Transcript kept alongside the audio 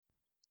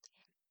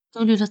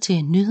Du lytter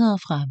til Nyheder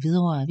fra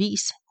Hvidovre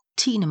Avis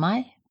 10.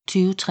 maj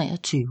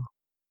 2023.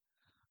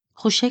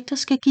 Projekter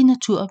skal give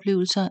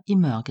naturoplevelser i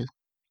mørket.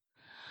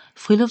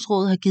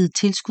 Friluftsrådet har givet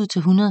tilskud til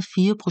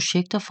 104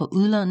 projekter for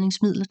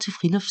udlodningsmidler til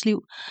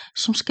friluftsliv,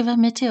 som skal være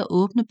med til at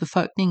åbne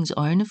befolkningens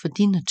øjne for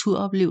de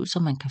naturoplevelser,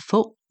 man kan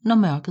få, når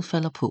mørket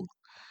falder på.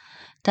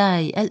 Der er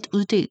i alt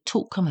uddelt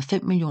 2,5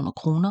 millioner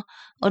kroner,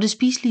 og Det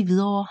Spiselige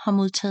Hvidovre har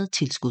modtaget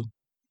tilskud.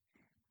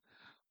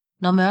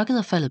 Når mørket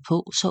er faldet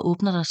på, så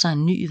åbner der sig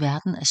en ny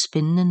verden af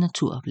spændende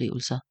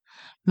naturoplevelser.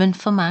 Men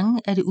for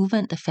mange er det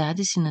uvandt at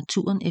færdes i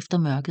naturen efter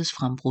mørkets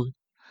frembrud.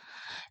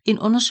 En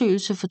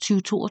undersøgelse for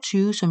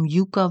 2022, som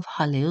YouGov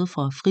har lavet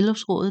for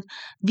Friluftsrådet,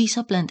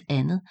 viser blandt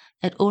andet,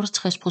 at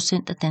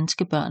 68% af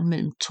danske børn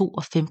mellem 2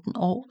 og 15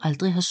 år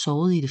aldrig har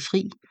sovet i det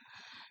fri,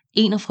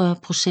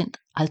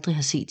 41% aldrig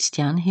har set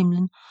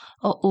stjernehimlen,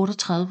 og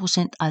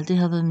 38% aldrig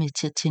har været med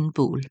til at tænde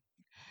bål.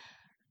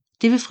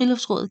 Det vil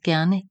Friluftsrådet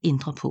gerne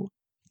ændre på.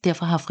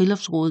 Derfor har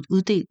Friluftsrådet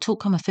uddelt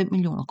 2,5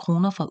 millioner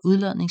kroner fra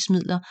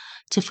udlodningsmidler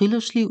til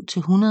friluftsliv til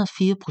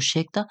 104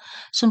 projekter,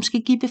 som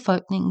skal give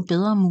befolkningen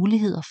bedre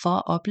muligheder for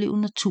at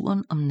opleve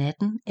naturen om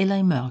natten eller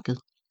i mørket.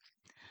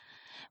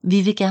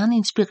 Vi vil gerne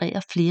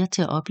inspirere flere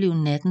til at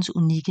opleve nattens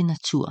unikke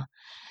natur.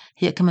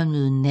 Her kan man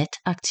møde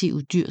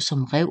nataktive dyr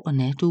som ræv og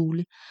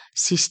natugle,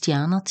 se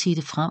stjerner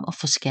titte frem og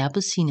få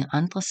skærpet sine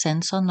andre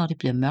sanser, når det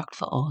bliver mørkt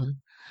for øjet.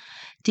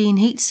 Det er en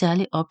helt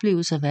særlig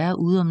oplevelse at være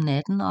ude om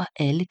natten, og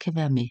alle kan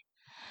være med.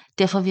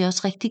 Derfor er vi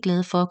også rigtig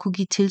glade for at kunne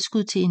give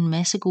tilskud til en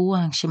masse gode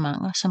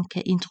arrangementer, som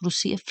kan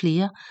introducere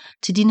flere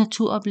til de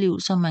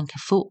naturoplevelser, man kan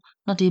få,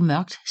 når det er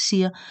mørkt,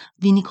 siger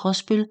Vinnie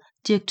Gråsbøl,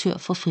 direktør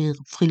for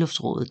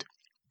Friluftsrådet.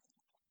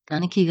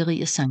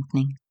 Garnekiggeri og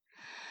sankning.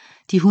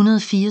 De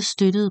 104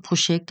 støttede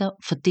projekter,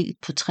 fordelt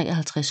på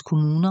 53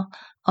 kommuner,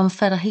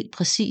 omfatter helt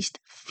præcist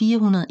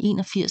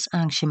 481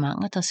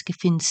 arrangementer, der skal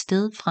finde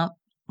sted frem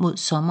mod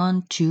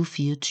sommeren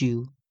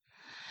 2024.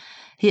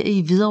 Her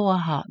i Hvidovre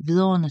har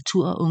Hvidovre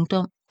Natur og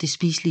Ungdom, Det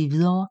Spiselige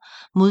Hvidovre,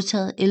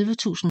 modtaget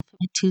 11.000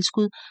 i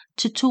tilskud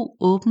til 2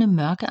 åbne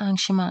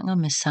mørkearrangementer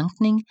med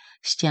sankning,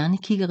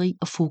 stjernekiggeri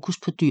og fokus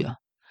på dyr.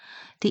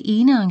 Det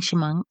ene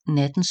arrangement,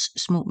 Nattens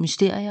små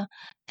mysterier,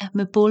 er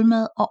med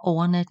bålmad og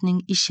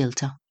overnatning i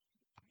shelter.